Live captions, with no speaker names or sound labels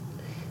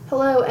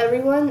Hello,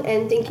 everyone,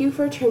 and thank you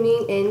for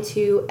tuning in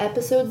to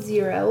episode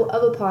 0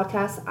 of a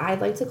podcast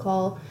I'd like to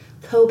call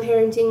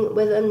Co-Parenting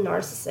with a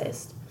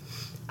Narcissist.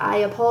 I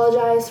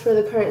apologize for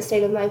the current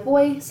state of my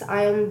voice.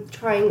 I am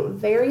trying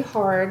very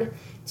hard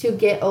to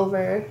get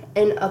over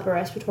an upper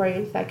respiratory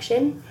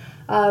infection,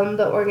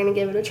 but we're going to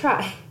give it a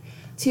try.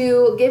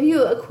 To give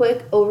you a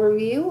quick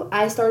overview,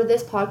 I started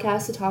this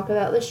podcast to talk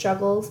about the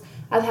struggles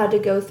I've had to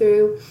go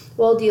through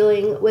while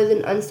dealing with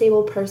an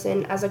unstable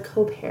person as a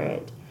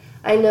co-parent.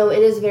 I know it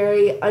is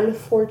very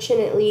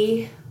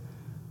unfortunately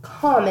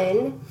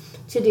common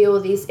to deal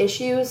with these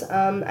issues.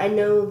 I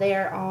know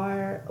there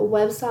are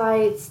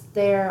websites,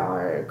 there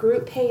are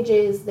group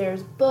pages,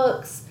 there's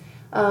books,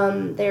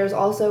 there's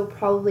also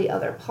probably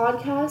other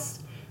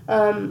podcasts.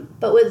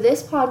 But with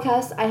this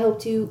podcast, I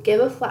hope to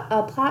give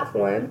a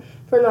platform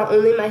for not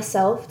only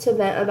myself to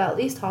vent about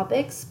these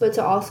topics, but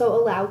to also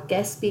allow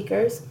guest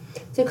speakers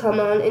to come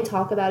on and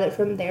talk about it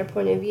from their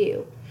point of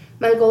view.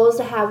 My goal is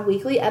to have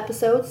weekly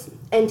episodes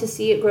and to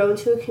see it grow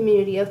into a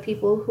community of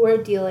people who are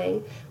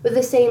dealing with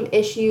the same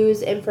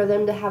issues and for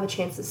them to have a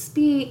chance to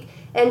speak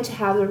and to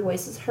have their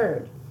voices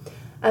heard.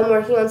 I'm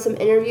working on some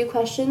interview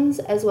questions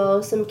as well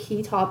as some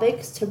key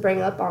topics to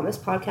bring up on this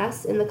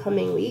podcast in the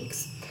coming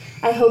weeks.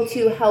 I hope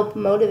to help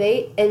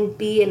motivate and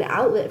be an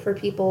outlet for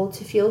people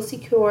to feel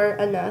secure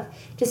enough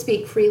to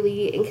speak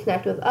freely and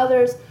connect with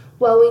others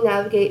while we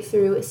navigate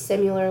through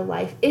similar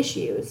life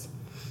issues.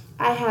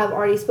 I have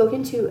already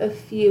spoken to a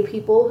few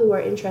people who are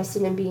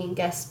interested in being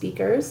guest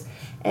speakers,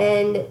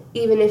 and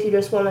even if you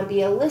just want to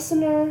be a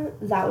listener,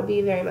 that would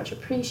be very much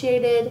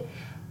appreciated.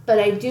 But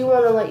I do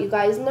want to let you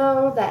guys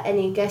know that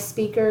any guest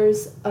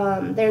speakers,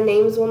 their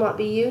names will not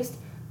be used.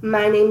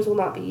 My names will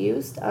not be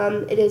used.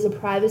 It is a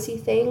privacy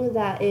thing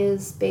that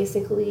is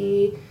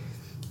basically,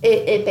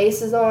 it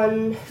bases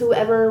on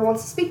whoever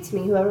wants to speak to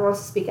me, whoever wants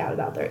to speak out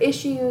about their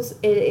issues.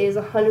 It is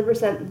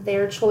 100%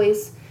 their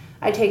choice.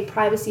 I take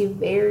privacy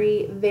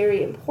very,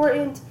 very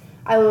important.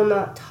 I will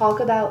not talk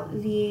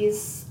about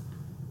these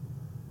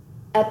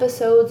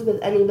episodes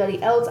with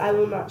anybody else. I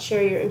will not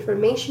share your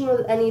information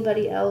with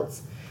anybody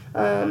else.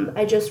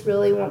 I just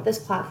really want this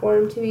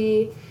platform to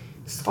be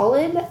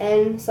solid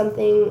and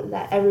something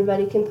that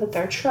everybody can put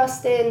their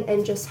trust in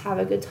and just have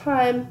a good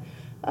time.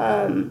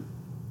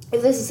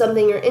 If this is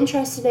something you're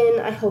interested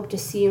in, I hope to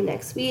see you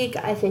next week.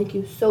 I thank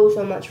you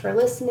so much for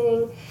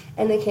listening,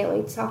 and I can't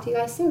wait to talk to you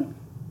guys soon.